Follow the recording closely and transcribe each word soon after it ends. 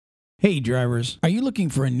Hey drivers, are you looking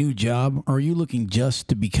for a new job or are you looking just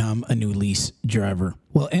to become a new lease driver?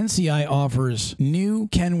 Well, NCI offers new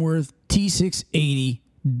Kenworth T680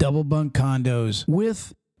 double bunk condos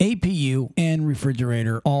with APU and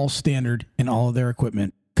refrigerator, all standard in all of their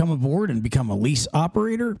equipment. Come aboard and become a lease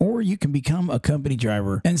operator, or you can become a company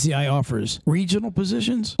driver. NCI offers regional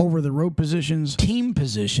positions, over-the-road positions, team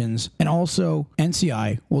positions, and also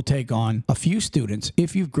NCI will take on a few students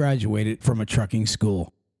if you've graduated from a trucking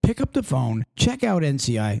school. Pick up the phone, check out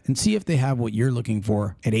NCI, and see if they have what you're looking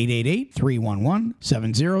for at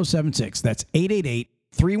 888-311-7076. That's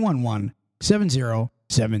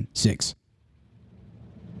 888-311-7076.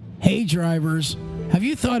 Hey drivers, have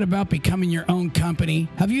you thought about becoming your own company?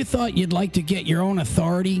 Have you thought you'd like to get your own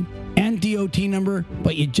authority and DOT number,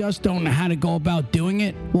 but you just don't know how to go about doing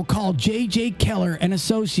it? Well, call J.J. Keller and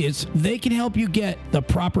Associates. They can help you get the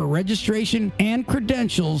proper registration and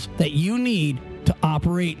credentials that you need to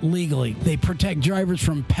operate legally. They protect drivers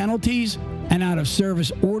from penalties and out of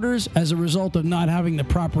service orders as a result of not having the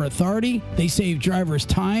proper authority. They save drivers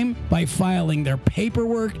time by filing their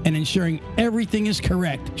paperwork and ensuring everything is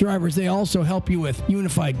correct. Drivers, they also help you with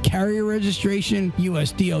unified carrier registration,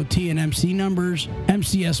 US DOT and MC numbers,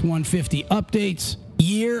 MCS 150 updates,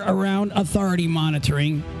 year-around authority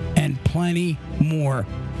monitoring, and plenty more.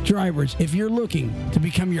 Drivers, if you're looking to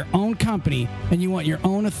become your own company and you want your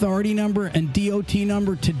own authority number and DOT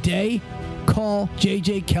number today, call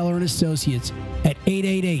J.J. Keller and Associates at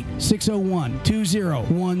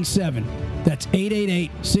 888-601-2017. That's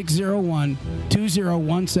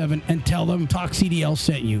 888-601-2017 and tell them Talk CDL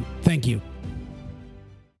sent you. Thank you.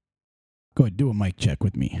 Go ahead, do a mic check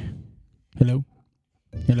with me. Hello?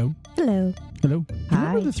 Hello? Hello. Hello? Hi.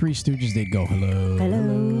 Remember the Three Stooges? They'd go, hello.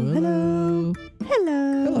 Hello. Hello. Hello.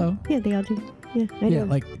 Hello. Yeah, they all do. Yeah, I know.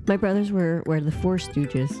 like, my brothers were the Four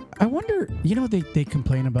Stooges. I wonder, they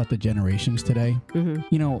complain about the generations today.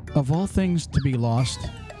 Mm-hmm. Of all things to be lost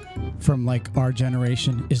from like our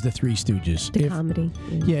generation is the Three Stooges. The comedy.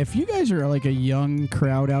 Yeah, if you guys are like a young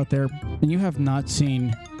crowd out there and you have not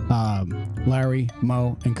seen Larry,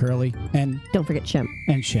 Moe, and Curly, and don't forget Shemp.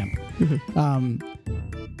 And Shemp.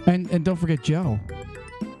 Mm-hmm. And don't forget Joe.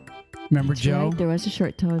 Remember That's Joe? Right. There was a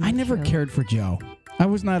short time. I never cared for Joe. I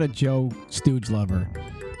was not a Joe Stooge lover.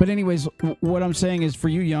 But anyways, what I'm saying is for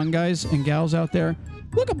you young guys and gals out there,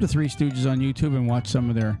 look up the Three Stooges on YouTube and watch some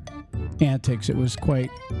of their antics. It was quite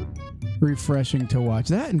refreshing to watch.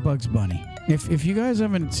 That and Bugs Bunny. If you guys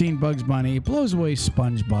haven't seen Bugs Bunny, it blows away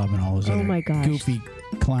SpongeBob and all those other goofy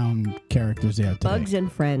clown characters they have today. Bugs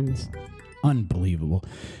and Friends. Unbelievable.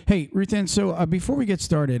 Hey, Ruthann, so before we get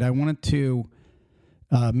started, I wanted to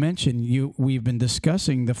mention we've been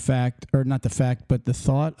discussing the thought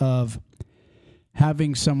of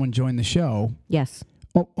having someone join the show. Yes.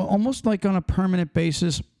 Almost like on a permanent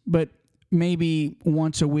basis, but maybe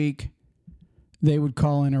once a week they would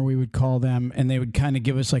call in or we would call them and they would kind of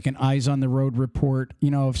give us like an eyes on the road report,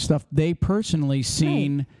 of stuff they personally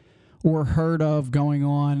seen or heard of going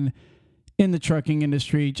on in the trucking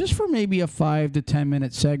industry, just for maybe a 5 to 10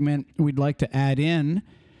 minute segment we'd like to add in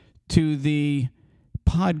to the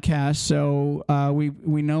podcast. So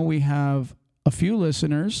we know we have a few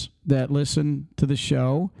listeners that listen to the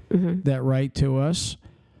show, that write to us,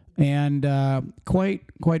 and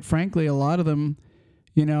quite frankly, a lot of them,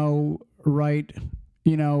 write,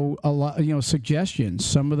 a lot, suggestions.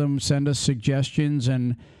 Some of them send us suggestions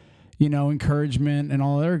and encouragement and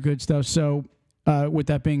all other good stuff. So with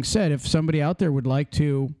that being said, if somebody out there would like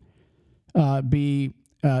to join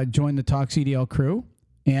the Talk CDL crew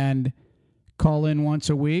and call in once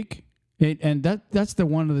a week, and that's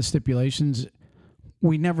one of the stipulations.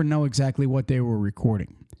 We never know exactly what they were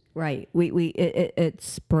recording. Right. It's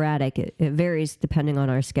sporadic. It varies depending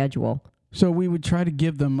on our schedule. So we would try to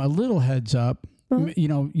give them a little heads up. Uh-huh.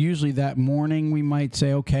 Usually that morning we might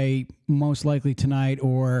say, okay, most likely tonight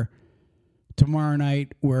or tomorrow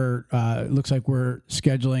night it looks like we're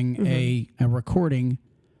scheduling a recording,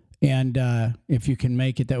 and if you can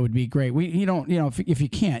make it, that would be great. If you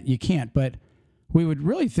can't, you can't. But we would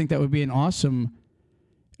really think that would be an awesome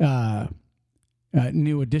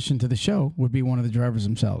new addition to the show. Would be one of the drivers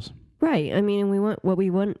themselves. Right. I mean, what we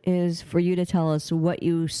want is for you to tell us what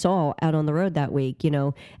you saw out on the road that week.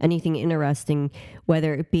 Anything interesting,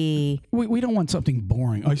 whether it be. We don't want something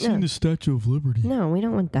boring. I seen the Statue of Liberty. No, we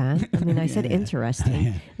don't want that. I mean, I said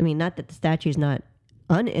interesting. I mean, not that the statue's not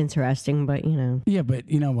uninteresting, but Yeah, but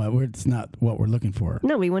you know what? It's not what we're looking for.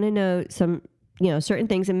 No, we want to know some, certain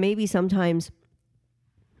things, and maybe sometimes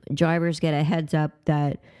drivers get a heads up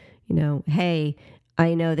that, hey,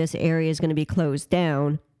 I know this area is going to be closed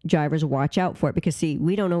down. drivers watch out for it, because see,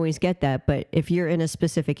 we don't always get that, but if you're in a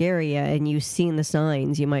specific area and you've seen the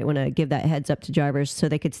signs, you might want to give that heads up to drivers so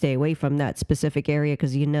they could stay away from that specific area,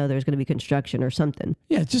 because there's going to be construction or something.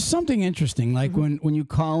 Yeah, just something interesting. Like when you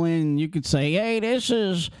call in, you could say, "Hey, this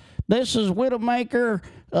is Widowmaker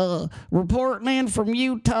reporting in from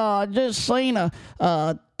Utah. I just seen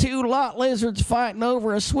two lot lizards fighting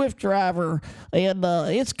over a Swift driver, and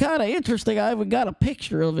it's kind of interesting. I even got a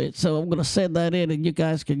picture of it, so I'm going to send that in, and you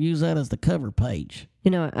guys can use that as the cover page."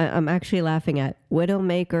 I'm actually laughing at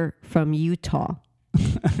Widowmaker from Utah.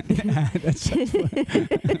 That's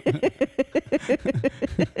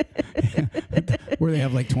where they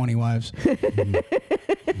have like 20 wives.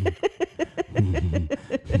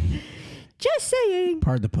 Just saying.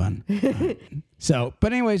 Pardon the pun. So,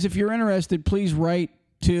 but anyways, if you're interested, please write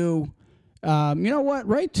to,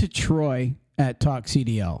 write to Troy at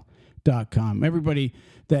talkcdl.com. Everybody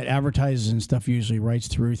that advertises and stuff usually writes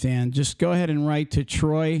to Ruth Ann. Just go ahead and write to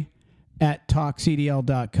Troy at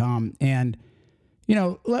talkcdl.com. And,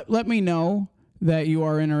 let me know that you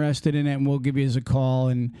are interested in it, and we'll give you a call.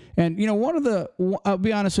 And I'll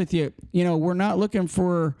be honest with you, we're not looking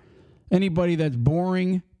for anybody that's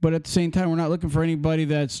boring, but at the same time, we're not looking for anybody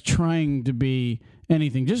that's trying to be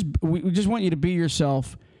anything. We just want you to be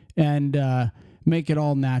yourself and make it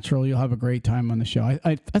all natural. You'll have a great time on the show.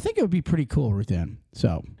 I think it would be pretty cool, Ruth Ann.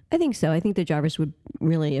 So I think so. I think the drivers would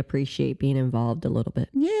really appreciate being involved a little bit.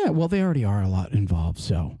 Yeah, well, they already are a lot involved.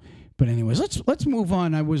 So, but anyways, let's move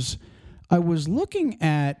on. I was looking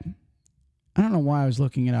at, I don't know why I was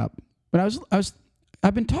looking it up, but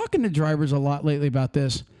I've been talking to drivers a lot lately about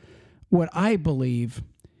this. What I believe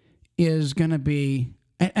is going to be,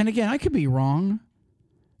 and again, I could be wrong,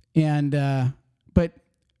 but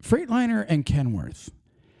Freightliner and Kenworth.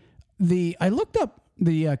 I looked up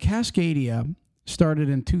the Cascadia started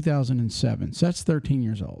in 2007, so that's 13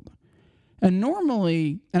 years old. And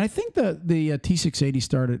normally, and I think the T680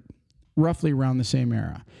 started roughly around the same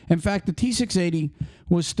era. In fact, the T680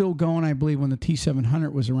 was still going, I believe, when the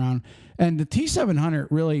T700 was around. And the T700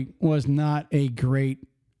 really was not a great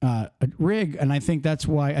rig, and I think that's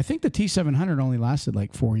why the T700 only lasted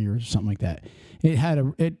like 4 years or something like that. Didn't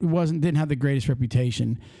have the greatest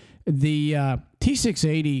reputation. The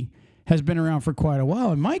T680 has been around for quite a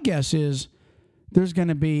while, and my guess is there's going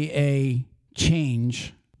to be a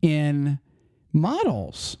change in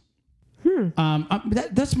models.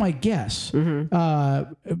 That's my guess. Mm-hmm.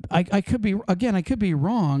 I could be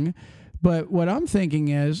wrong. But what I'm thinking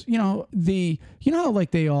is, how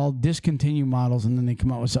like they all discontinue models and then they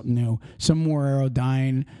come out with something new, some more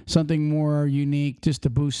aerodyne, something more unique just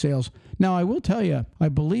to boost sales. Now, I will tell you, I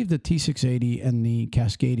believe the T680 and the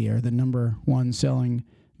Cascadia are the number one selling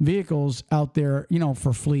vehicles out there,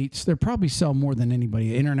 for fleets. They probably sell more than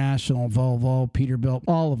anybody. International, Volvo, Peterbilt,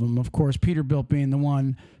 all of them. Of course, Peterbilt being the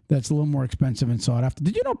one that's a little more expensive and sought after.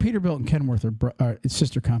 Did you know Peterbilt and Kenworth are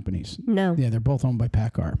sister companies? No. Yeah, they're both owned by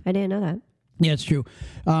PACCAR. I didn't know that. Yeah, it's true.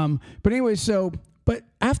 But anyway, but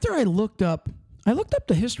after I looked up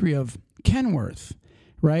the history of Kenworth,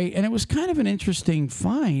 right? And it was kind of an interesting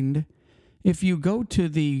find if you go to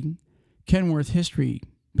the Kenworth history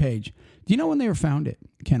page. Do you know when they were founded,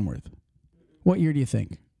 Kenworth? What year do you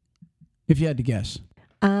think? If you had to guess.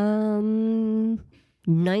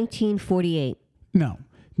 1948. No.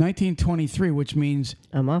 1923, which means...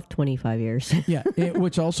 I'm off 25 years. Yeah,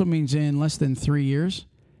 which also means in less than 3 years,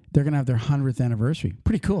 they're going to have their 100th anniversary.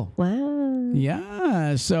 Pretty cool. Wow.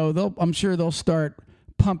 Yeah, so I'm sure they'll start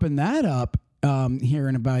pumping that up here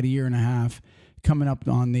in about a year and a half, coming up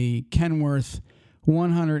on the Kenworth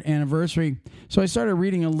 100th anniversary. So I started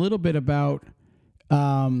reading a little bit about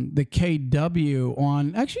the KW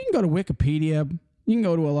on... Actually, you can go to Wikipedia. You can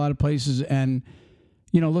go to a lot of places and...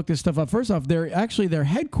 look this stuff up. First off, their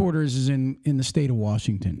headquarters is in the state of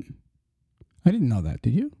Washington. I didn't know that.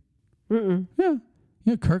 Did you? Mm-mm.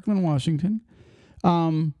 Yeah, Kirkland, Washington.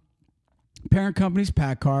 Parent company's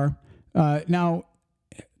PACCAR. Now,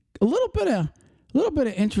 a little bit of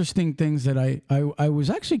interesting things that I was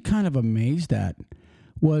actually kind of amazed at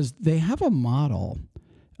was they have a model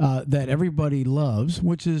that everybody loves,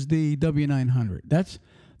 which is the W900. That's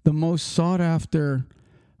the most sought after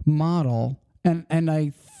model. And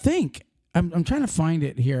I think, I'm trying to find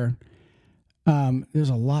it here. There's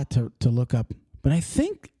a lot to look up. But I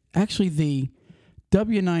think actually the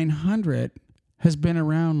W900 has been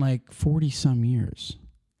around like 40-some years.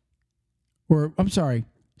 Or, I'm sorry,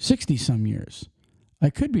 60-some years. I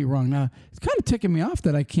could be wrong. Now, it's kind of ticking me off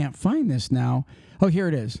that I can't find this now. Oh, here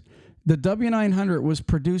it is. The W900 was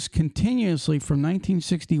produced continuously from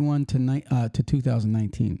 1961 to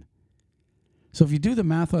 2019. So if you do the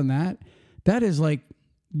math on that, that is like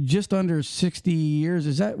just under 60 years.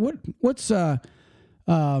 Is that what's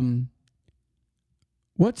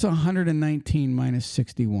 119 minus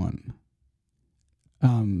 61?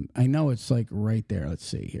 I know it's like right there. Let's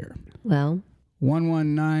see here. Well,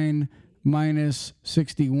 119 minus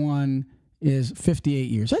 61 is 58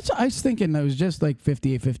 years. I was thinking that was just like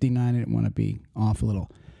 58, 59. I didn't want to be off a little.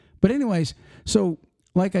 But anyways, so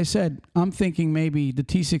like I said, I'm thinking maybe the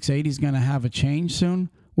T680 is going to have a change soon.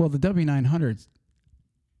 Well, the W900's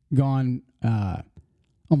gone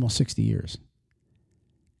almost 60 years.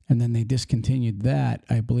 And then they discontinued that,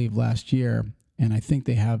 I believe, last year. And I think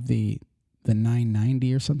they have the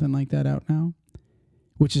 990 or something like that out now,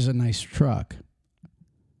 which is a nice truck.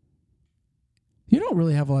 You don't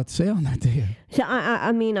really have a lot to say on that, do you? So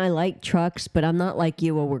I mean, I like trucks, but I'm not like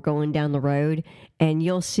you where we're going down the road and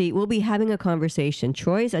you'll see, we'll be having a conversation.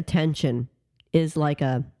 Troy's attention is like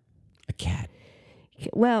a cat.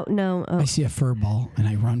 Well, no. I see a fur ball and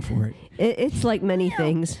I run for it. It's like many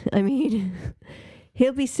things. I mean,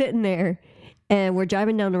 he'll be sitting there and we're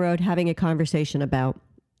driving down the road having a conversation about,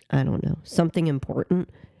 I don't know, something important.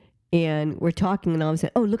 And we're talking and all of a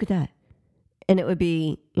sudden, oh, look at that. And it would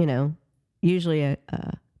be, usually a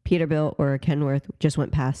Peterbilt or a Kenworth just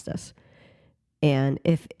went past us. And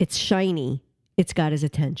if it's shiny, it's got his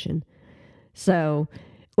attention. So,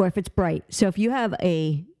 or if it's bright. So if you have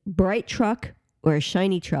a bright truck or a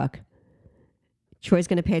shiny truck, Troy's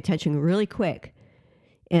going to pay attention really quick.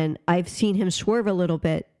 And I've seen him swerve a little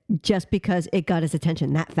bit just because it got his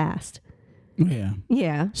attention that fast. Yeah.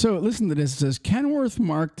 Yeah. So listen to this. It says Kenworth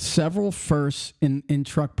marked several firsts in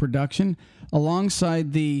truck production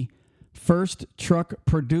alongside the first truck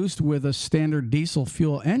produced with a standard diesel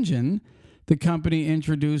fuel engine. The company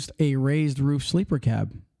introduced a raised roof sleeper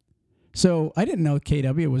cab. So I didn't know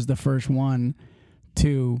KW was the first one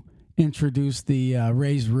to introduce the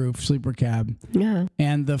raised roof sleeper cab. Yeah.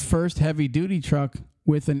 And the first heavy duty truck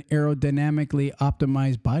with an aerodynamically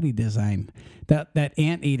optimized body design. That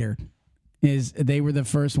Anteater they were the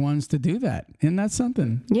first ones to do that. Isn't that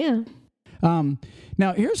something? Yeah.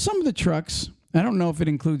 Now here's some of the trucks. I don't know if it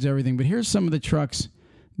includes everything, but here's some of the trucks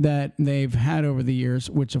that they've had over the years,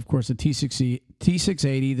 which of course the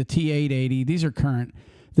T680, the T880, these are current.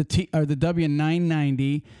 The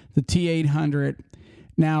W990, the T800.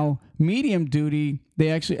 Now, medium duty,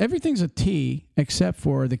 everything's a T except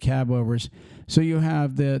for the cab overs. So you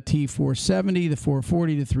have the T470, the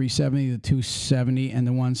 440, the 370, the 270, and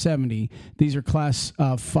the 170. These are class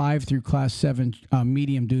 5 through class 7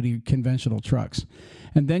 medium duty conventional trucks.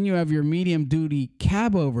 And then you have your medium duty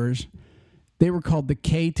cab overs. They were called the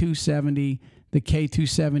K270, the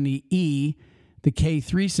K270E, the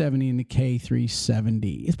K370, and the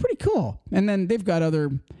K370. It's pretty cool. And then they've got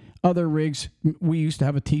other rigs. We used to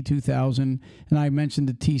have a T2000, and I mentioned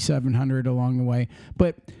the T700 along the way.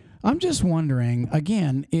 But I'm just wondering,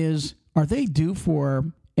 again, are they due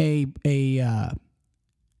for a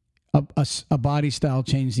body style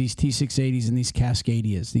change, these T680s and these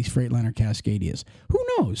Cascadias, these Freightliner Cascadias? Who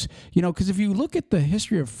knows? Because if you look at the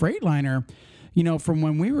history of Freightliner, from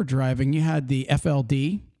when we were driving, you had the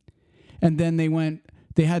FLD, and then they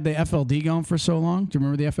had the FLD going for so long. Do you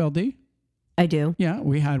remember the FLD? I do. Yeah,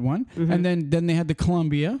 we had one. Mm-hmm. And then they had the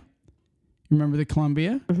Columbia. Remember the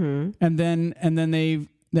Columbia? Mm-hmm. And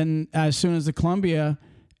then as soon as the Columbia,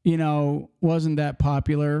 wasn't that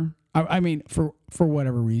popular, I mean, for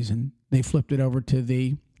whatever reason, they flipped it over to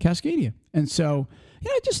the Cascadia. And so,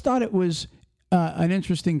 I just thought it was an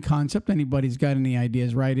interesting concept. Anybody's got any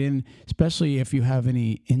ideas, write in, especially if you have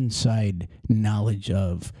any inside knowledge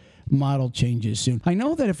of model changes soon. I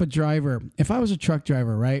know that if I was a truck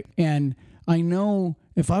driver, right, and I know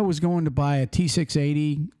if I was going to buy a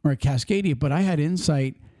T680 or a Cascadia, but I had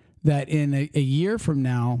insight that in a year from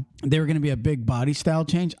now, there were going to be a big body style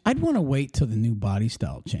change, I'd want to wait till the new body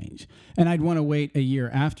style change. And I'd want to wait a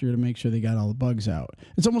year after to make sure they got all the bugs out.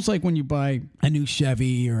 It's almost like when you buy a new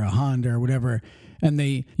Chevy or a Honda or whatever, and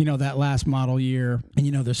they, that last model year,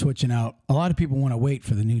 and they're switching out. A lot of people want to wait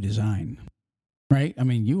for the new design, right? I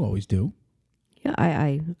mean, you always do. Yeah,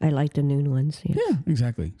 I like the noon ones. Yes. Yeah,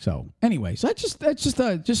 exactly. So anyways, that's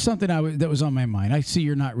just something that was on my mind. I see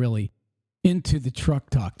you're not really into the truck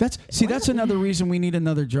talk. That's another reason we need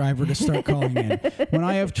another driver to start calling in. When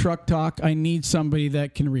I have truck talk, I need somebody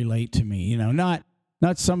that can relate to me, not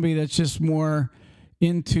somebody that's just more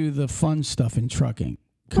into the fun stuff in trucking.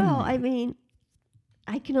 I mean,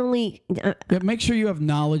 I can only make sure you have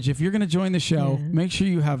knowledge. If you're going to join the show, make sure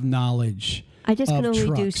you have knowledge. I just can only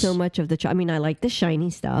trucks. do so much of the truck. I mean, I like the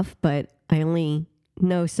shiny stuff, but I only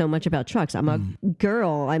know so much about trucks. I'm a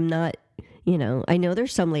girl. I'm not You know, I know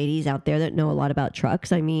there's some ladies out there that know a lot about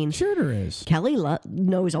trucks. I mean, Sure there is. Kelly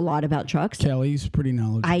knows a lot about trucks. Kelly's pretty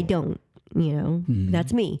knowledgeable. I don't, you know,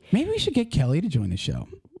 that's me. Maybe we should get Kelly to join the show.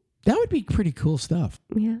 That would be pretty cool stuff.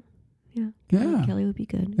 Yeah. Yeah. Kelly would be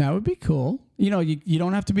good. That would be cool. You know, you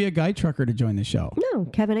don't have to be a guy trucker to join the show. No,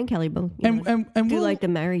 Kevin and Kelly both And do we'll, like the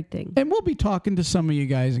married thing. and we'll be talking to some of you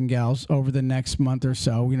guys and gals over the next month or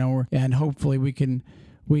so, you know, and hopefully we can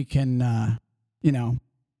you know,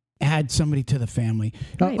 add somebody to the family.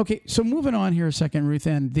 Right. Okay, so moving on here a second, Ruth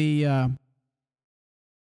Ann,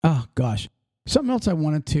 oh gosh, something else I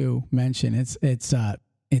wanted to mention. It's the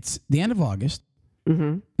end of August.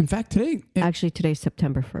 Mm-hmm. In fact, today. Actually, today's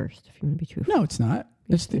September 1st, if you want to be truthful. No, it's not.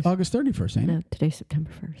 It's Yes, it is. August 31st, ain't it? No, today's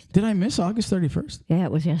September 1st. Did I miss August 31st? Yeah,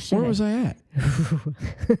 it was yesterday. Where was I at?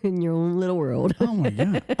 In your own little world. Oh my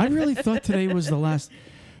God. I really thought today was the last.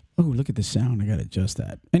 Oh, look at the sound. I got to adjust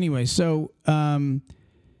that. Anyway, so,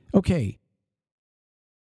 okay.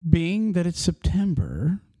 Being that it's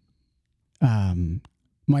September,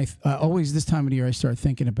 always this time of the year, I start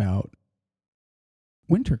thinking about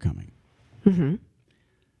winter coming. Mm-hmm.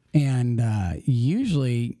 And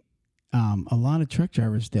usually a lot of truck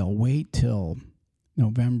drivers, they'll wait till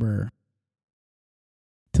November,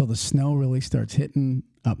 till the snow really starts hitting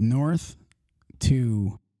up north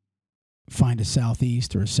to find a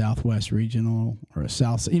southeast or a southwest regional or a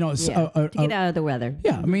south, you know, To get out of the weather.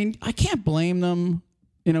 yeah, I mean, I can't blame them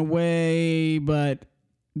in a way, but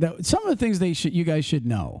some of the things you guys should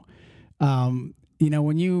know. You know,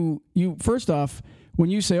 when you first off, when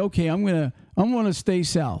you say, okay, I'm gonna stay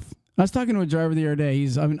south. I was talking to a driver the other day.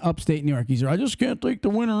 I'm in upstate New York. He said, I just can't take the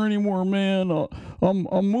winter anymore, man.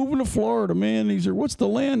 I'm moving to Florida, man. He said, what's the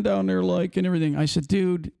land down there like and everything? I said,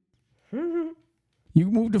 dude, you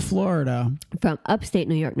moved to Florida. From upstate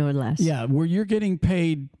New York, no less. Yeah, where you're getting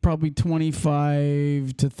paid probably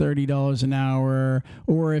 $25 to $30 an hour,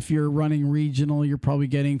 or if you're running regional, you're probably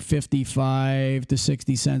getting 55 to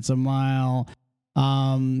 60 cents a mile.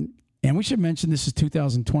 And we should mention this is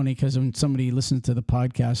 2020 because when somebody listens to the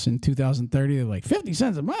podcast in 2030, they're like 50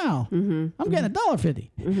 cents a mile. Mm-hmm. I'm getting $1.50.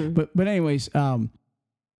 Mm-hmm. But anyways,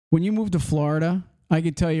 when you move to Florida, I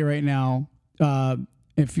can tell you right now,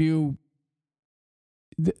 if you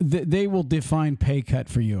they will define pay cut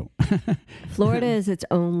for you. Florida is its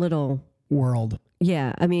own little world.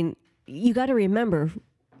 Yeah, I mean, you got to remember,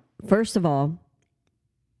 first of all,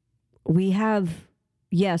 we have,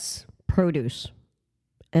 yes, produce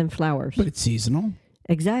and flowers. But it's seasonal.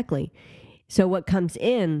 Exactly. So what comes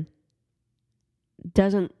in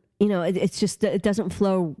doesn't, you know, it's just, it doesn't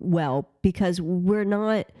flow well because we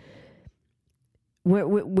don't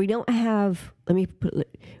have,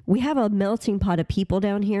 we have a melting pot of people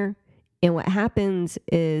down here. And what happens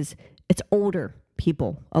is it's older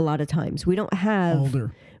people a lot of times. We don't have.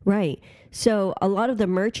 Older. Right. So a lot of the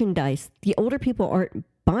merchandise, the older people aren't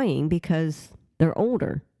buying because they're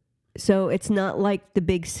older. So it's not like the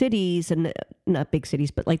big cities, and not big cities,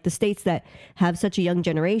 but like the states that have such a young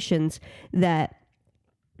generations that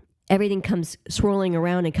everything comes swirling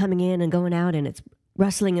around and coming in and going out and it's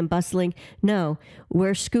rustling and bustling. No,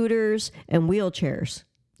 we're scooters and wheelchairs.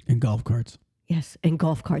 And golf carts. Yes, and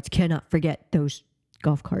golf carts. Cannot forget those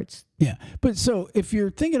golf carts. Yeah. But so if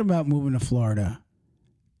you're thinking about moving to Florida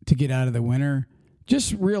to get out of the winter,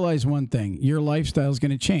 just realize one thing. Your lifestyle is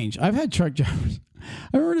going to change. I've had truck drivers.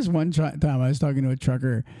 I remember this one time I was talking to a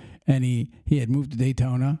trucker and he had moved to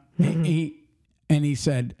Daytona. Mm-hmm. He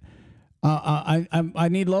said, I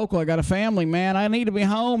need local. I got a family, man. I need to be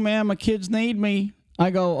home, man. My kids need me.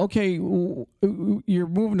 I go, okay, you're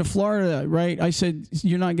moving to Florida, right? I said,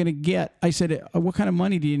 you're not going to get. I said, what kind of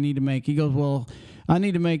money do you need to make? He goes, well, I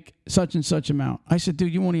need to make such and such amount. I said,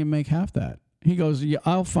 dude, you won't even make half that. He goes, yeah,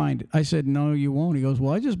 I'll find it. I said, no, you won't. He goes,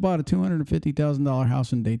 well, I just bought a $250,000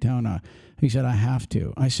 house in Daytona. He said, I have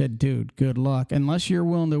to. I said, dude, good luck. Unless you're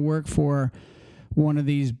willing to work for one of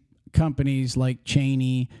these companies like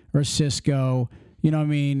Cheney or Cisco, you know what I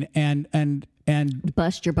mean? And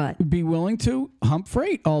bust your butt. Be willing to hump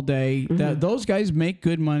freight all day. Mm-hmm. Those guys make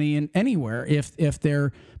good money in anywhere if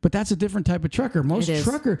they're, but that's a different type of trucker. Most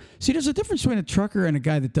trucker, see, there's a difference between a trucker and a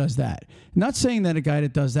guy that does that. I'm not saying that a guy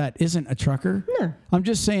that does that isn't a trucker. No. I'm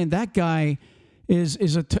just saying that guy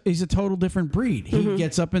he's a total different breed. He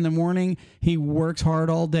gets up in the morning, he works hard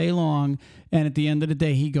all day long, and at the end of the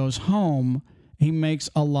day, he goes home. He makes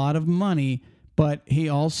a lot of money, but he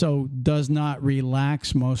also does not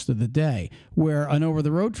relax most of the day. Where an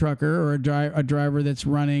over-the-road trucker or a driver that's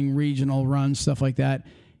running regional runs, stuff like that,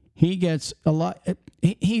 he gets a lot.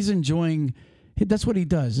 He's enjoying That's what he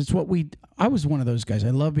does. It's what I was one of those guys. I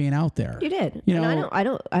love being out there. You did. You know,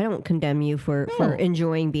 and I don't condemn you for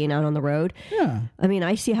enjoying being out on the road. Yeah. I mean,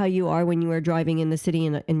 I see how you are when you are driving in the city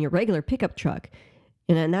in your regular pickup truck.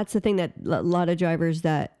 And that's the thing that a lot of drivers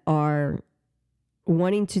that are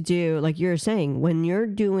wanting to do, like you're saying, when you're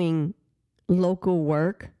doing local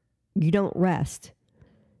work, you don't rest.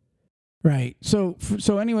 Right. So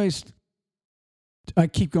anyways, I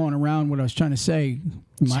keep going around what I was trying to say.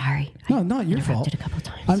 Sorry. No, not your fault. It a couple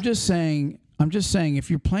times. I'm just saying,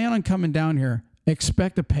 if you plan on coming down here,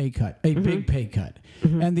 expect a pay cut, a big pay cut.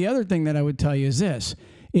 Mm-hmm. And the other thing that I would tell you is this.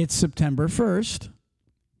 It's September 1st.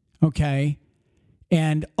 Okay.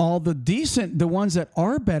 And all the ones that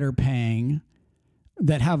are better paying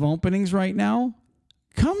that have openings right now,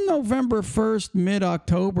 come November 1st,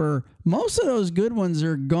 mid-October, most of those good ones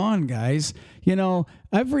are gone, guys. You know,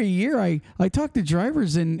 every year I talk to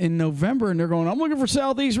drivers in November and they're going, I'm looking for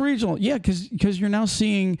Southeast Regional. Yeah, because you're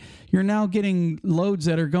now getting loads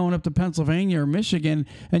that are going up to Pennsylvania or Michigan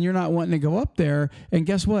and you're not wanting to go up there. And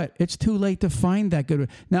guess what? It's too late to find that good.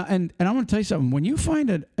 Now, and I'm going to tell you something. When you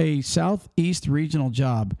find a Southeast Regional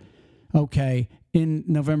job, okay, in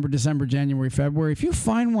November, December, January, February, if you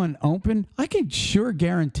find one open, I can sure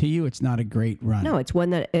guarantee you it's not a great run. No, it's one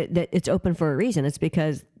that it's open for a reason. It's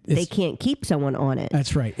because they can't keep someone on it.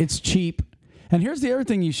 That's right. It's cheap. And here's the other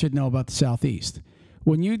thing you should know about the Southeast.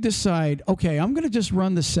 When you decide, okay, I'm going to just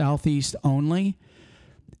run the Southeast only,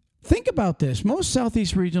 think about this. Most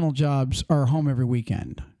Southeast Regional jobs are home every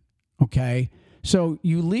weekend, okay? So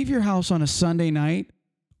you leave your house on a Sunday night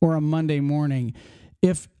or a Monday morning.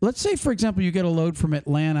 If, let's say, for example, you get a load from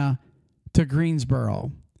Atlanta to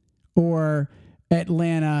Greensboro or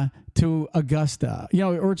Atlanta to Augusta,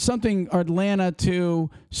 or something, or Atlanta to,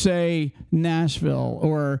 say, Nashville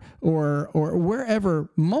or wherever,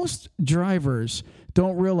 most drivers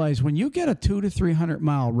don't realize when you get a 200 to 300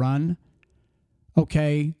 mile run,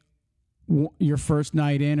 okay, your first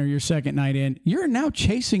night in or your second night in, you're now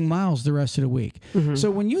chasing miles the rest of the week. Mm-hmm. So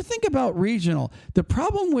when you think about regional, the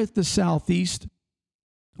problem with the Southeast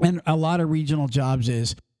and a lot of regional jobs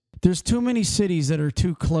is there's too many cities that are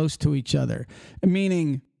too close to each other,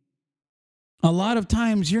 meaning a lot of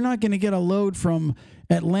times you're not going to get a load from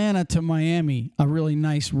Atlanta to Miami, a really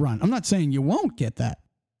nice run. I'm not saying you won't get that.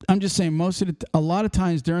 I'm just saying a lot of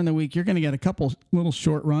times during the week, you're going to get a couple little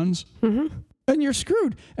short runs. Mm-hmm. And you're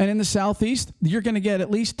screwed. And in the Southeast, you're going to get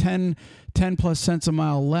at least 10 plus cents a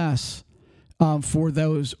mile less for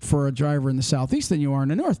a driver in the Southeast than you are in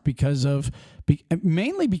the North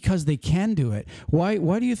mainly because they can do it. Why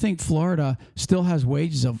do you think Florida still has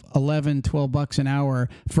wages of $11-12 an hour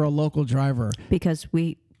for a local driver? Because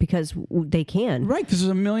they can. Right, because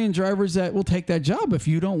there's a million drivers that will take that job if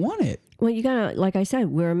you don't want it. Well, you gotta, like I said,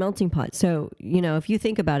 we're a melting pot. So, if you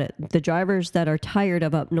think about it, the drivers that are tired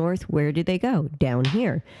of up north, where do they go? Down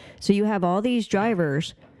here. So you have all these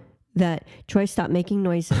drivers that, Troy, stop making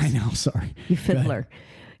noises. I know, sorry. You fiddler.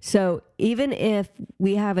 So even if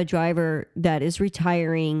we have a driver that is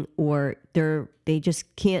retiring or they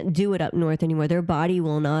just can't do it up north anymore, their body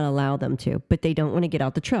will not allow them to, but they don't want to get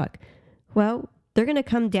out the truck. Well, they're going to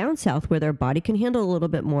come down south where their body can handle a little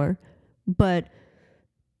bit more, but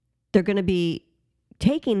they're going to be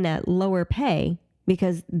taking that lower pay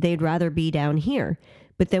because they'd rather be down here.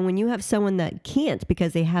 But then when you have someone that can't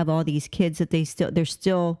because they have all these kids that they're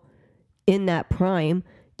still in that prime,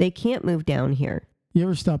 they can't move down here. You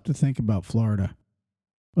ever stop to think about Florida?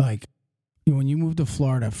 Like, when you move to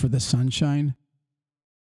Florida for the sunshine,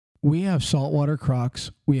 we have saltwater crocs,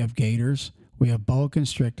 we have gators, we have boa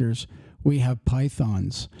constrictors, we have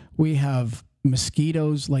pythons, we have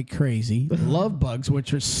mosquitoes like crazy, love bugs,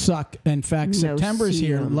 which suck. In fact, September's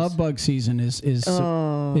here. Love bug season is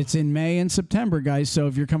it's in May and September, guys. So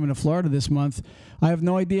if you're coming to Florida this month, I have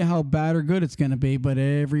no idea how bad or good it's going to be, but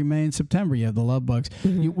every May and September you have the love bugs.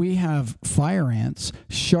 Mm-hmm. We have fire ants,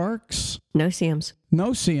 sharks. No seams.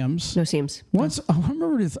 Once I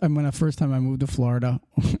remember this, when the first time I moved to Florida,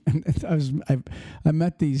 I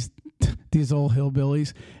met these old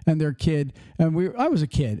hillbillies and their kid, and I was a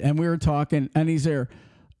kid, and we were talking, and he's there.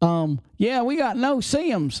 Yeah, we got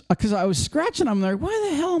no-see-ums, because I was scratching them there. Why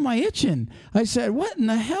the hell am I itching? I said, what in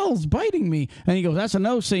the hell's biting me? And he goes, that's a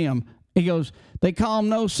no-see-um. He goes, they call them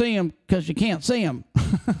no-see-um because you can't see them.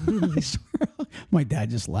 I swear, my dad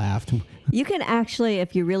just laughed. You can actually,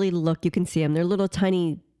 if you really look, you can see them. They're little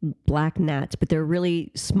tiny black gnats, but they're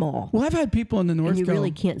really small. Well, I've had people in the North and you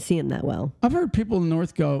really can't see them that well. I've heard people in the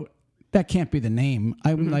North go, that can't be the name.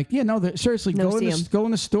 I'm like, yeah, no, seriously, go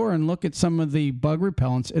in the store and look at some of the bug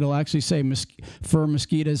repellents. It'll actually say for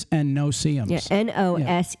mosquitoes and no-see-ums. Yeah,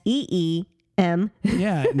 NOSEEMS. M.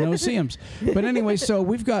 Yeah, no seams. But anyway, so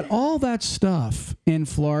we've got all that stuff in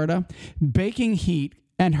Florida, baking heat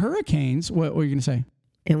and hurricanes. What were you going to say?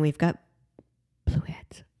 And we've got blue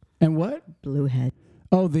heads. And what? Blue head.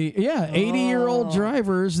 Oh, 80-year-old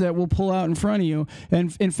drivers that will pull out in front of you.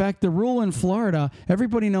 And in fact, the rule in Florida,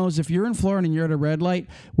 everybody knows if you're in Florida and you're at a red light,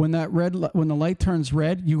 when the light turns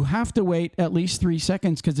red, you have to wait at least 3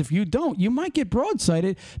 seconds, because if you don't, you might get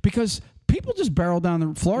broadsided because people just barrel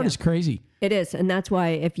down. Florida's crazy. It is. And that's why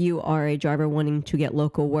if you are a driver wanting to get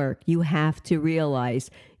local work, you have to realize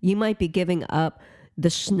you might be giving up the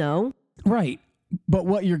snow. Right. But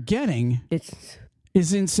what you're getting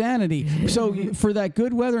is insanity. So for that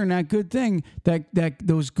good weather and that good thing, that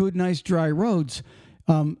those good, nice, dry roads,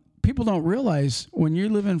 people don't realize when you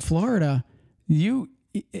live in Florida,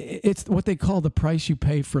 it's what they call the price you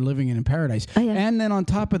pay for living in paradise. Oh, yeah. And then on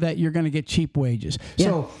top of that, you're going to get cheap wages. Yeah.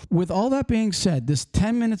 So with all that being said, this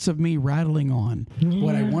 10 minutes of me rattling on,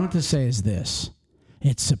 what I wanted to say is this.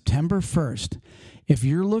 It's September 1st. If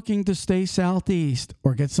you're looking to stay southeast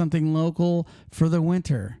or get something local for the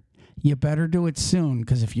winter, you better do it soon,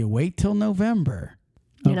 because if you wait till November,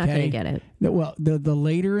 you're not going to get it. Well, the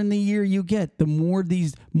later in the year you get,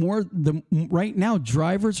 right now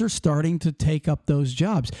drivers are starting to take up those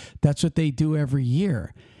jobs. That's what they do every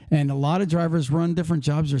year. And a lot of drivers run different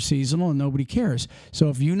jobs, are seasonal, and nobody cares. So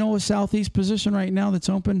if you know a southeast position right now that's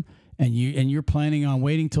open, and you're planning on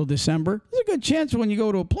waiting till December, there's a good chance when you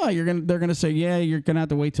go to apply, they're gonna say, yeah, you're gonna have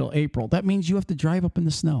to wait till April. That means you have to drive up in the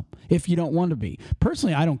snow if you don't want to be.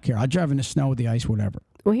 Personally, I don't care. I drive in the snow with the ice, whatever.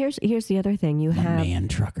 Well, here's the other thing. You have man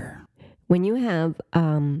trucker. When you have,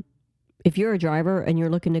 if you're a driver and you're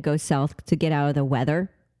looking to go south to get out of the weather,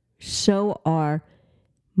 so are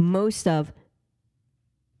most of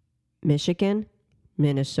Michigan,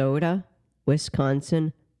 Minnesota,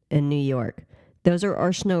 Wisconsin, and New York. Those are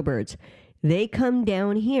our snowbirds. They come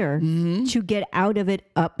down here to get out of it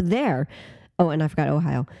up there. Oh, and I forgot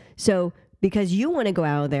Ohio. So because you want to go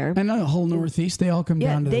out of there. And the whole Northeast, they all come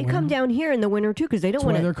down to the winter. They come down here in the winter too, because they don't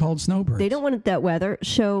want That's why they're called snowbirds. They don't want that weather.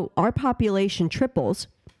 So our population triples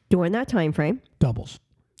during that time frame. Doubles.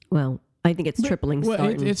 Well, I think it's tripling.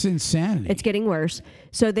 It's insanity. It's getting worse.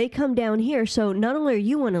 So they come down here. So not only are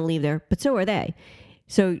you want to leave there, but so are they.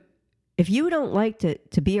 So if you don't like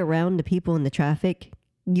to be around the people in the traffic,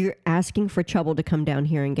 you're asking for trouble to come down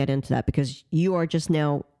here and get into that, because you are just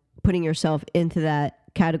now putting yourself into that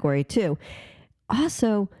category too.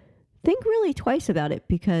 Also, think really twice about it,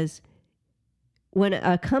 because when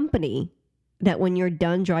a company that when you're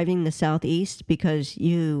done driving the Southeast because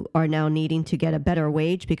you are now needing to get a better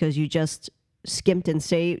wage because you just skimped and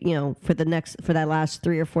saved, for that last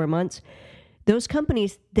 3 or 4 months, those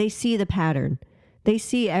companies, they see the pattern. They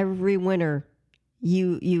see every winter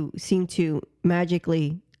you seem to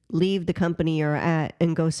magically leave the company you're at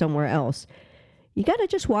and go somewhere else. You got to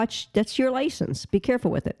just watch. That's your license. Be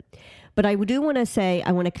careful with it. But I do want to say,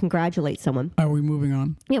 I want to congratulate someone. Are we moving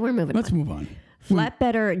on? Yeah, we're moving Let's move on.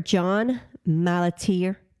 Flatbedder John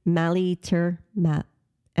Malayter, Malayter.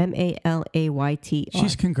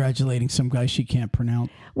 She's congratulating some guy she can't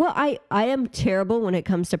pronounce. Well, I am terrible when it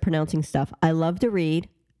comes to pronouncing stuff. I love to read.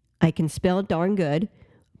 I can spell darn good,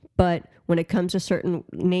 but when it comes to certain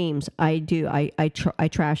names, I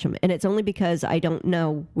trash them. And it's only because I don't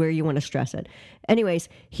know where you want to stress it. Anyways,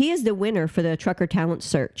 he is the winner for the Trucker Talent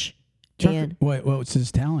Search. What's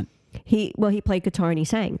his talent? He played guitar and he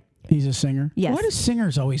sang. He's a singer? Yes. Why do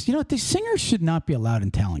singers always... the singers should not be allowed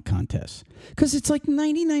in talent contests. Because it's like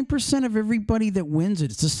 99% of everybody that wins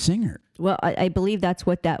it, it's a singer. Well, I believe that's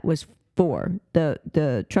what that was for.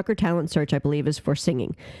 The Trucker Talent Search, I believe, is for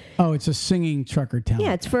singing. Oh, it's a singing trucker talent.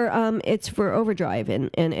 Yeah, it's for Overdrive and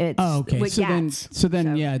it's okay. Then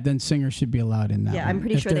singers should be allowed in that. Yeah, one, I'm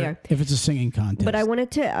pretty sure they are. If it's a singing contest. But I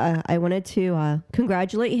wanted to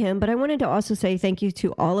congratulate him, but I wanted to also say thank you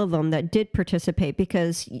to all of them that did participate,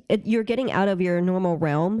 because you're getting out of your normal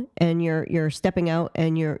realm and you're stepping out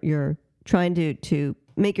and you're trying to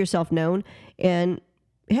make yourself known. And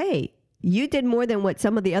hey, you did more than what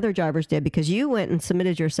some of the other drivers did, because you went and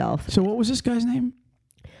submitted yourself. So what was this guy's name?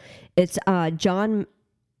 It's John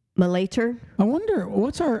Malayter. I wonder,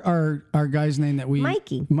 what's our guy's name that we...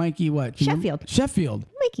 Mikey what? Sheffield.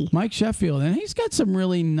 Mike Sheffield. And he's got some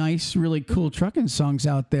really nice, really cool trucking songs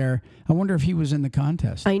out there. I wonder if he was in the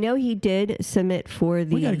contest. I know he did submit for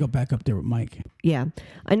the... We got to go back up there with Mike. Yeah.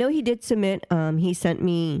 I know he did submit. He sent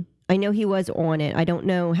me... I know he was on it. I don't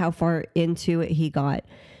know how far into it he got,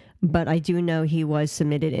 but I do know he was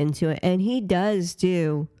submitted into it, and he does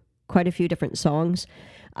do quite a few different songs.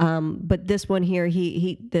 But this one here,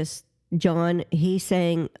 this John, he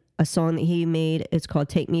sang a song that he made. It's called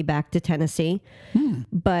 "Take Me Back to Tennessee."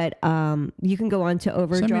 But you can go on to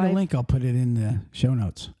Overdrive. Send me the link. I'll put it in the show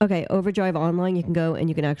notes. Okay, Overdrive Online. You can go and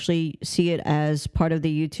you can actually see it as part of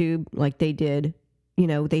the YouTube, like they did. You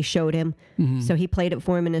know, they showed him. So he played it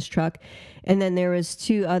for him in his truck. And then there was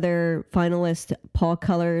 2 other finalists, Paul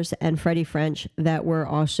Cullors and Freddie French, that were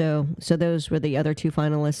also, so those were the other 2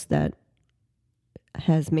 finalists that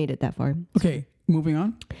has made it that far. Okay, moving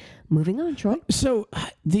on. Moving on, Troy. So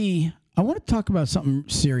I want to talk about something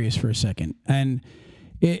serious for a second. And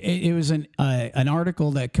it was an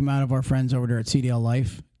article that came out of our friends over there at CDL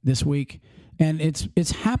Life this week. And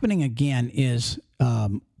it's happening again, is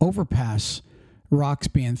overpass rocks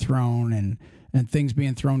being thrown and things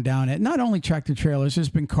being thrown down at not only tractor trailers. There's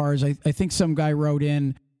been cars. I think some guy wrote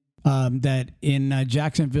in that in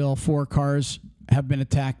Jacksonville 4 cars have been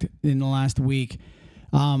attacked in the last week.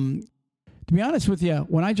 To be honest with you,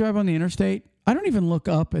 when I drive on the interstate, I don't even look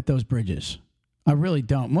up at those bridges. I really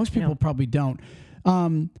don't. Most people probably don't.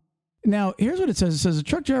 Now, here's what it says. It says a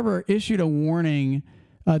truck driver issued a warning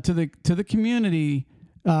to the community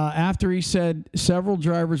after he said several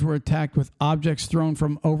drivers were attacked with objects thrown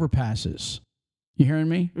from overpasses. You hearing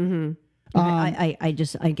me? Mm-hmm.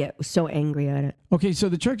 I get so angry at it. Okay, so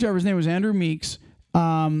the truck driver's name was Andrew Meeks.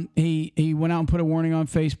 He went out and put a warning on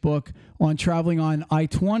Facebook on traveling on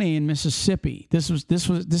I-20 in Mississippi.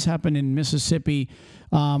 This happened in Mississippi.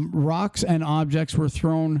 Rocks and objects were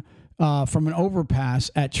thrown from an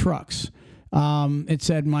overpass at trucks. It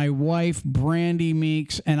said my wife Brandy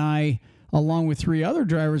Meeks and I, along with 3 other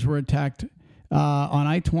drivers, were attacked on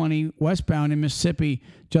I-20 westbound in Mississippi,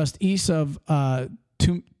 just east of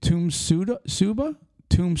Toomsuba,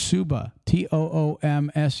 Toomsuba,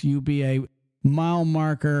 mile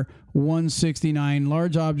marker 169.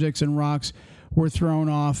 Large objects and rocks were thrown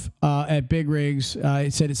off at big rigs.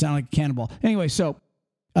 It said it sounded like a cannonball. Anyway, so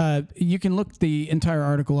you can look the entire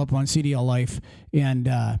article up on CDL Life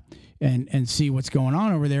and see what's going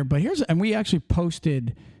on over there. But and we actually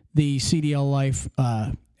posted the CDL Life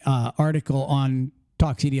article on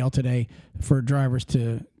Talk CDL today for drivers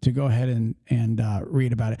to go ahead and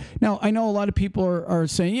read about it. Now, I know a lot of people are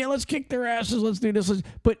saying, yeah, let's kick their asses, let's do this.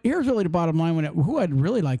 But here's really the bottom line. Who I'd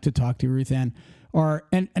really like to talk to, Ruth Ann,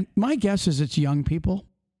 and my guess is it's young people.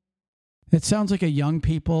 It sounds like a young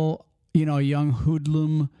people, a young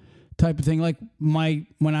hoodlum type of thing. Like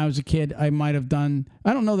when I was a kid, I might have done,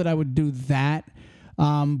 I don't know that I would do that,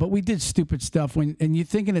 but we did stupid stuff and you're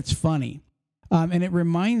thinking it's funny. And it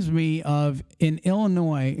reminds me of in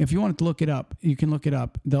Illinois, if you want to look it up, you can look it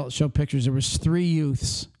up. They'll show pictures. There was 3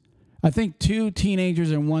 youths, I think 2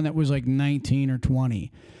 teenagers and one that was like 19 or 20.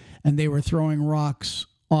 And they were throwing rocks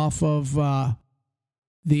off of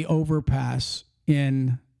the overpass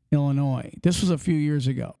in Illinois. This was a few years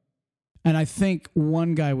ago. And I think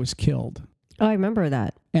one guy was killed. Oh, I remember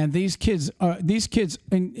that. And these kids,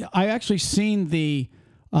 and I actually seen the,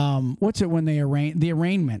 what's it when they the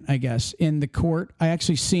arraignment, I guess, in the court. I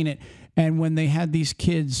actually seen it. And when they had these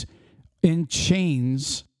kids in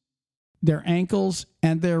chains, their ankles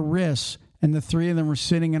and their wrists, and the 3 of them were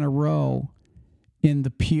sitting in a row in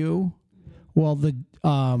the pew while the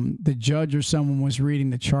judge or someone was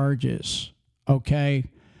reading the charges. Okay.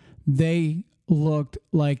 They looked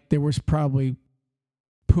like there was probably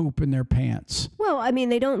poop in their pants. Well, I mean,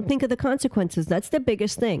 they don't think of the consequences. That's the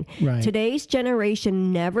biggest thing. Right. Today's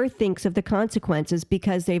generation never thinks of the consequences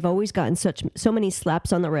because they've always gotten so many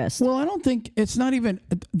slaps on the wrist. Well, I don't think it's not even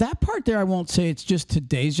that part there. I won't say it's just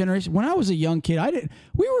today's generation. When I was a young kid,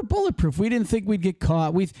 we were bulletproof. We didn't think we'd get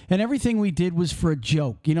caught. And everything we did was for a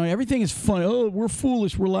joke. Everything is fun. Oh, we're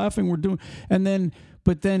foolish. We're laughing. We're doing.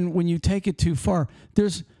 But then when you take it too far,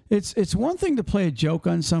 it's one thing to play a joke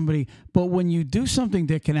on somebody, but when you do something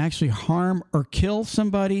that can actually harm or kill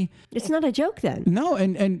somebody, it's not a joke then. No,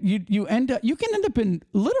 and you can end up in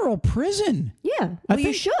literal prison. Yeah,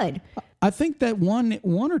 you should. I think that one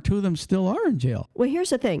or 2 of them still are in jail. Well, here's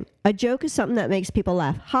the thing: a joke is something that makes people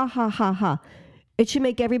laugh. Ha ha ha ha! It should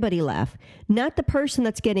make everybody laugh, not the person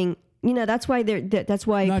that's getting. That's why that's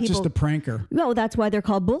why not people, just a pranker. No, that's why they're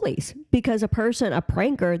called bullies, because a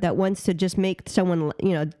pranker that wants to just make someone,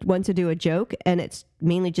 wants to do a joke and it's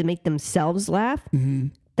mainly to make themselves laugh. Mm-hmm.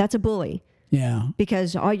 That's a bully. Yeah.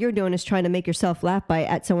 Because all you're doing is trying to make yourself laugh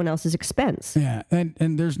at someone else's expense. Yeah.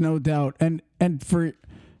 And there's no doubt. And for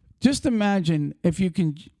just imagine if you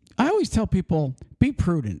can, I always tell people, be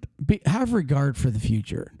prudent, have regard for the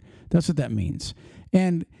future. That's what that means.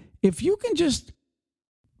 And if you can just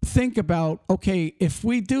think about, okay, if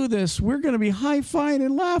we do this, we're going to be high-fiving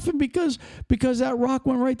and laughing because that rock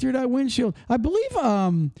went right through that windshield. I believe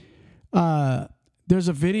there's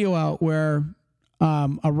a video out where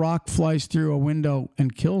a rock flies through a window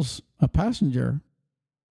and kills a passenger,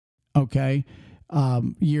 okay,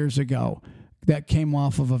 years ago, that came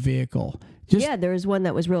off of a vehicle. Yeah, there was one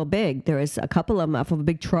that was real big. There was a couple of them off of a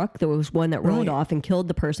big truck. There was one that rolled off and killed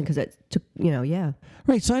the person because it took, yeah.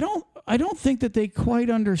 Right. So I don't think that they quite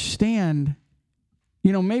understand.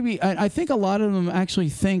 Maybe I think a lot of them actually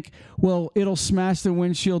think, well, it'll smash the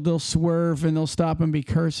windshield, they'll swerve, and they'll stop and be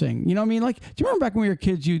cursing. You know what I mean? Like, do you remember back when we were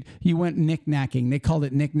kids, you went knick-knacking? They called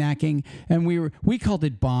it knick-knacking, and we called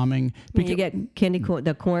it bombing. Because you get candy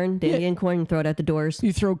corn, the Indian corn, and throw it at the doors.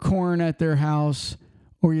 You throw corn at their house,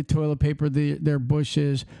 or you toilet paper their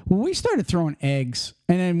bushes. Well, we started throwing eggs,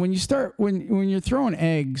 and then when you're throwing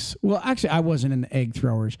eggs, well, actually, I wasn't in the egg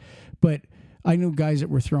throwers, but I knew guys that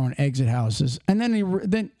were throwing eggs at houses, and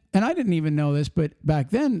then and I didn't even know this, but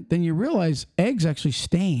back then you realize eggs actually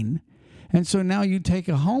stain, and so now you take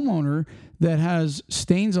a homeowner that has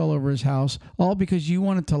stains all over his house, all because you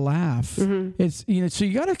wanted to laugh. Mm-hmm. It's so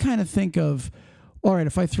you got to kind of think of, all right,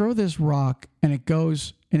 if I throw this rock and it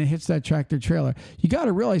goes and it hits that tractor trailer, you got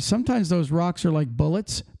to realize sometimes those rocks are like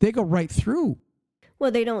bullets; they go right through.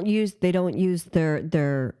 Well, they don't use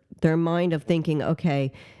their mind of thinking,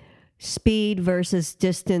 okay, speed versus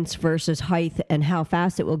distance versus height and how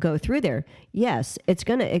fast it will go through there. Yes, it's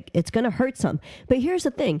gonna hurt some. But here's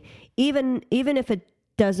the thing: even if it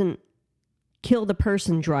doesn't kill the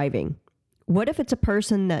person driving, what if it's a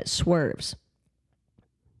person that swerves?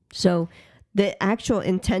 So the actual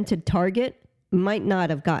intended target might not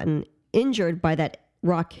have gotten injured by that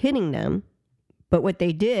rock hitting them, but what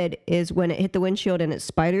they did is when it hit the windshield and it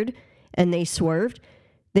spidered and they swerved,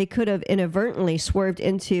 they could have inadvertently swerved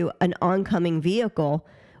into an oncoming vehicle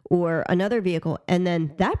or another vehicle. And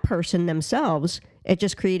then that person themselves, it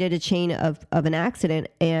just created a chain of an accident.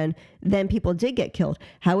 And then people did get killed.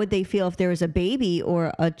 How would they feel if there was a baby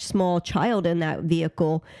or a small child in that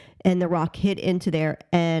vehicle and the rock hit into there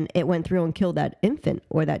and it went through and killed that infant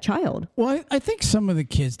or that child? Well, I think some of the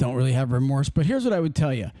kids don't really have remorse, but here's what I would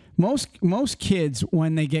tell you. Most kids,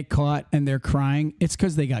 when they get caught and they're crying, it's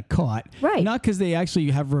because they got caught. Right. Not because they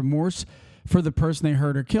actually have remorse for the person they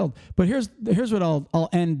hurt or killed. But here's what I'll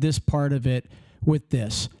end this part of it with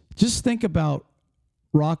this. Just think about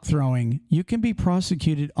rock throwing. You can be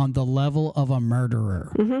prosecuted on the level of a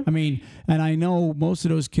murderer. Mm-hmm. I mean, and I know most of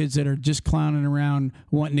those kids that are just clowning around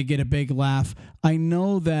wanting to get a big laugh, I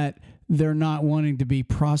know that they're not wanting to be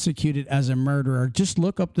prosecuted as a murderer. Just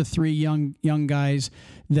look up the 3 young guys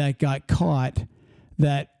that got caught,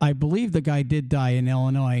 that I believe the guy did die in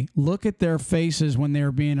Illinois. Look at their faces when they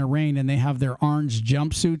were being arraigned and they have their orange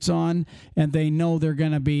jumpsuits on and they know they're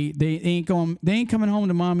going to be, they ain't coming home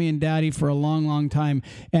to mommy and daddy for a long, long time.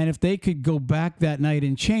 And if they could go back that night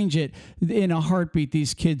and change it in a heartbeat,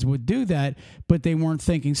 these kids would do that, but they weren't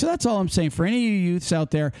thinking. So that's all I'm saying. For any of you youths out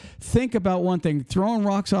there, think about one thing. Throwing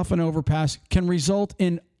rocks off an overpass can result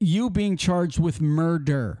in you being charged with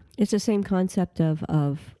murder. It's the same concept of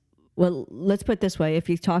well, let's put it this way. If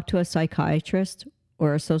you talk to a psychiatrist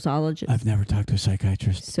or a sociologist. I've never talked to a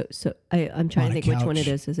psychiatrist. So I'm trying to think which one it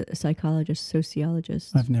is. Is it a psychologist,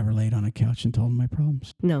 sociologist? I've never laid on a couch and told them my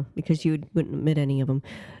problems. No, because you wouldn't admit any of them.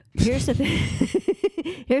 Here's the thing.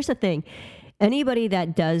 Here's the thing. Anybody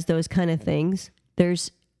that does those kind of things, there's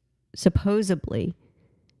supposedly,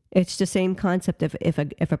 it's the same concept.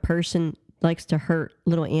 If a person likes to hurt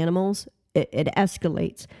little animals, it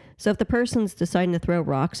escalates. So if the person's deciding to throw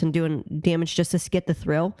rocks and doing damage just to get the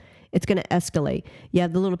thrill, it's going to escalate. You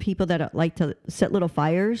have the little people that like to set little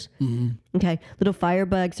fires. Mm-hmm. Okay, little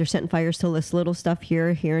firebugs. They're setting fires to this little stuff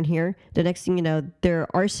here, here, and here. The next thing you know, there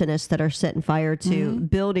are arsonists that are setting fire to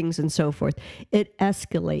buildings and so forth. It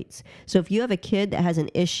escalates. So if you have a kid that has an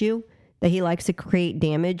issue that he likes to create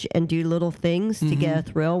damage and do little things to get a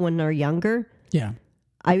thrill when they're younger, yeah,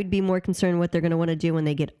 I would be more concerned what they're going to want to do when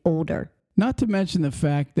they get older. Not to mention the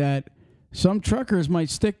fact that some truckers might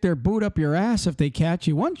stick their boot up your ass if they catch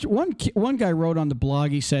you. One guy wrote on the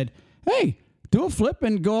blog, he said, hey, do a flip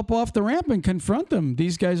and go up off the ramp and confront them.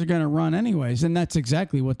 These guys are going to run anyways. And that's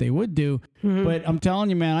exactly what they would do. Mm-hmm. But I'm telling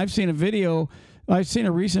you, man, I've seen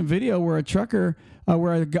a recent video where a trucker,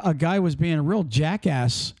 where a guy was being a real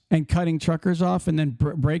jackass and cutting truckers off and then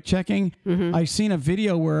brake checking. Mm-hmm. I've seen a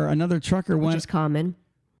video where another trucker Which is common.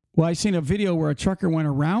 Well, I seen a video where a trucker went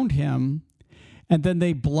around him and then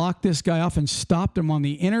they blocked this guy off and stopped him on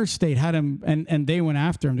the interstate, had him, and they went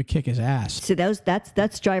after him to kick his ass. So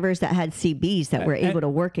that's drivers that had CBs that were able to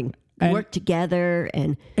work and work together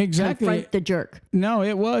and Exactly. confront the jerk. No,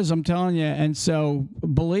 it was. I'm telling you. And so,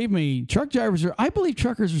 believe me, I believe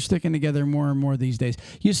truckers are sticking together more and more these days.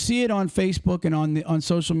 You see it on Facebook and on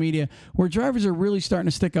social media where drivers are really starting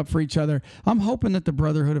to stick up for each other. I'm hoping that the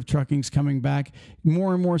Brotherhood of Trucking's coming back.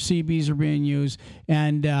 More and more CBs are being used,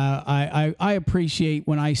 and I appreciate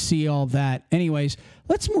when I see all that. Anyways,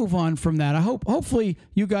 let's move on from that. Hopefully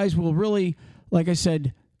you guys will really, like I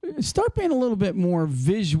said, start being a little bit more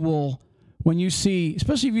visual when you see,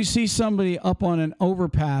 especially if you see somebody up on an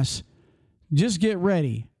overpass. Just get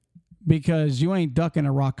ready, because you ain't ducking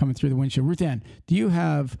a rock coming through the windshield. Ruth Ann, do you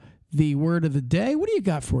have the word of the day? What do you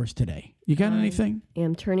got for us today? You got anything?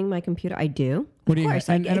 I'm turning my computer. I do. What do you course,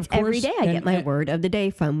 got? And of course, every day I get my word of the day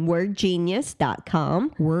from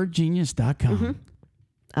wordgenius.com. Wordgenius.com. Mm-hmm.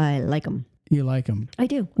 I like them. You like them? I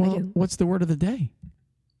do. Well, I do. what's the word of the day?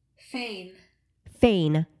 Feign.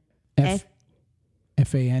 Feign.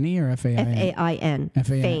 F-A-N-E or F-A-I-N? F-A-I-N.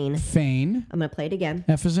 F-A-I-N. Feign. Feign. I'm going to play it again.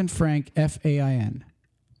 F as in Frank, F-A-I-N.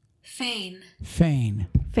 Feign. Feign.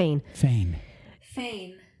 Feign. Feign.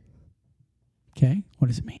 Feign. Okay, what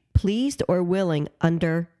does it mean? Pleased or willing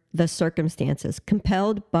under the circumstances.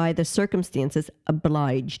 Compelled by the circumstances.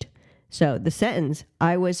 Obliged. So the sentence,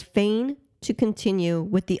 I was fain to continue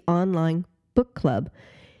with the online book club.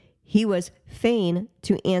 He was fain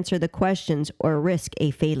to answer the questions or risk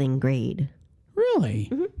a failing grade. Really?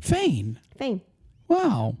 Mm-hmm. Feign. Fain.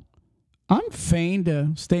 Wow. I'm fain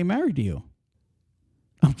to stay married to you.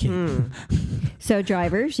 I'm kidding. So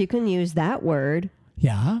drivers, you can use that word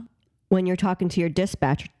Yeah. when you're talking to your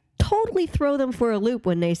dispatcher. Totally throw them for a loop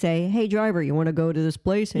when they say, hey driver, you want to go to this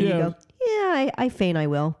place? And Yeah. you go, yeah, I feign I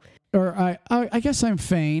will. Or I guess I'm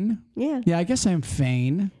fain. Yeah. Yeah, I guess I'm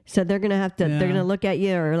fain. So they're going to have to, Yeah. they're going to look at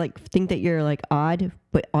you or like think that you're like odd,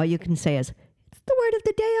 but all you can say is, it's the word of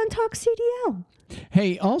the day on Talk CDL.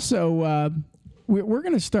 Hey, also, we're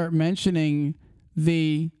going to start mentioning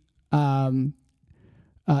the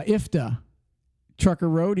IFTA Trucker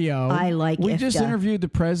Rodeo. I like We just IFTA. interviewed the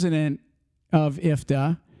president of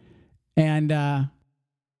IFTA, and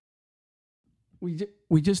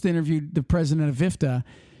we just interviewed the president of IFTA,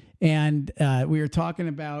 and we were talking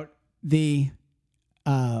about the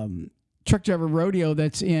truck driver rodeo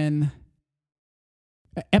that's in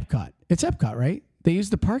Epcot. It's Epcot, right? They use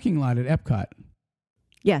the parking lot at Epcot.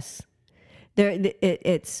 Yes.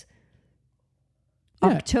 It's Yeah,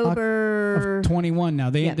 October of 21 now.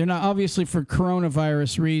 They're not, obviously for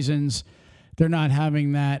coronavirus reasons, they're not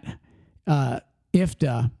having that.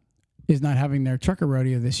 IFTA is not having their trucker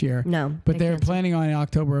rodeo this year. No, but they they're canceled. planning on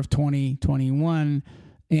October of 2021.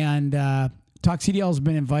 And Talk CDL has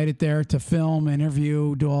been invited there to film,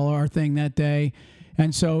 interview, do all our thing that day.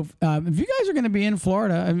 And so if you guys are going to be in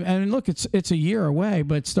Florida, and look, it's a year away,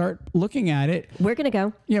 but start looking at it. We're going to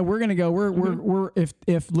go. Yeah, we're going to go. We're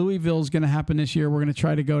if Louisville's going to happen this year, we're going to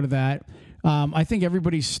try to go to that. I think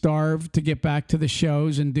everybody's starved to get back to the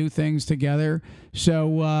shows and do things together.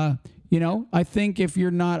 So, I think if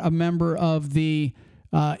you're not a member of the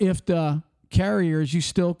IFTA carriers, you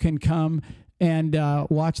still can come and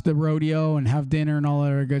watch the rodeo and have dinner and all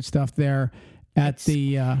that other good stuff there at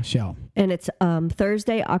the show. And it's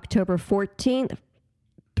Thursday, October 14th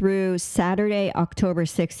through Saturday, October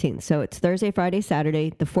 16th. So it's Thursday, Friday,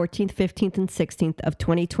 Saturday, the 14th, 15th, and 16th of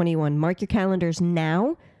 2021. Mark your calendars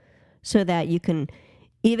now so that you can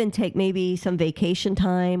even take maybe some vacation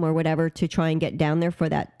time or whatever to try and get down there for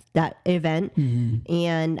that event. Mm-hmm.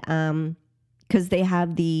 And because they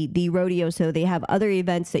have the rodeo, so they have other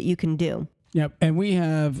events that you can do. Yep, and we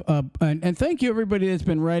have, and thank you everybody that's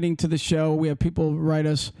been writing to the show. We have people write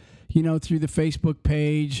us, through the Facebook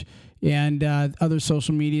page and other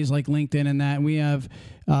social medias like LinkedIn and that. And we have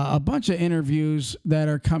a bunch of interviews that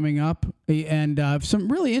are coming up, and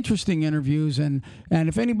some really interesting interviews. And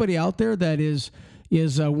if anybody out there that is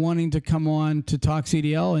wanting to come on to Talk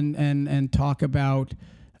CDL and talk about,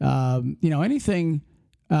 anything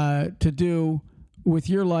to do with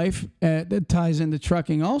your life that ties into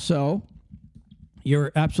trucking also,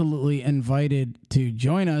 you're absolutely invited to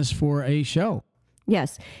join us for a show.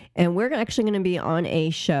 Yes. And we're actually going to be on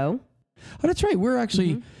a show. Oh, that's right. We're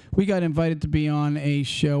actually, we got invited to be on a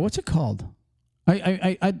show. What's it called?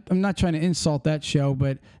 I'm not trying to insult that show,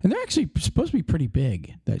 and they're actually supposed to be pretty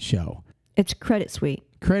big, that show. It's Credit Suite.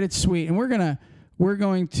 Credit Suite. And we're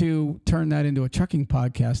going to turn that into a trucking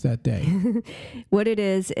podcast that day. What it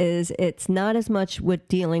is it's not as much with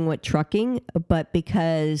dealing with trucking, but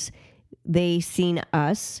because they've seen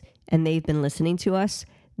us and they've been listening to us,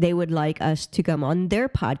 they would like us to come on their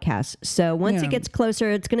podcast. So once it gets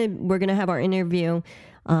closer, we're gonna have our interview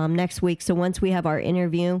next week. So once we have our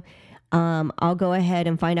interview, I'll go ahead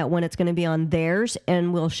and find out when it's going to be on theirs,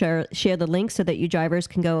 and we'll share the link so that you drivers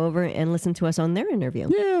can go over and listen to us on their interview.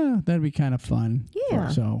 Yeah, that'd be kind of fun. Yeah.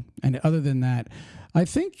 So, and other than that, I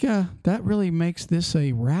think that really makes this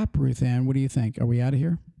a wrap, Ruth Ann. What do you think? Are we out of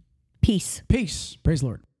here? Peace. Peace. Praise the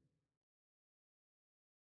Lord.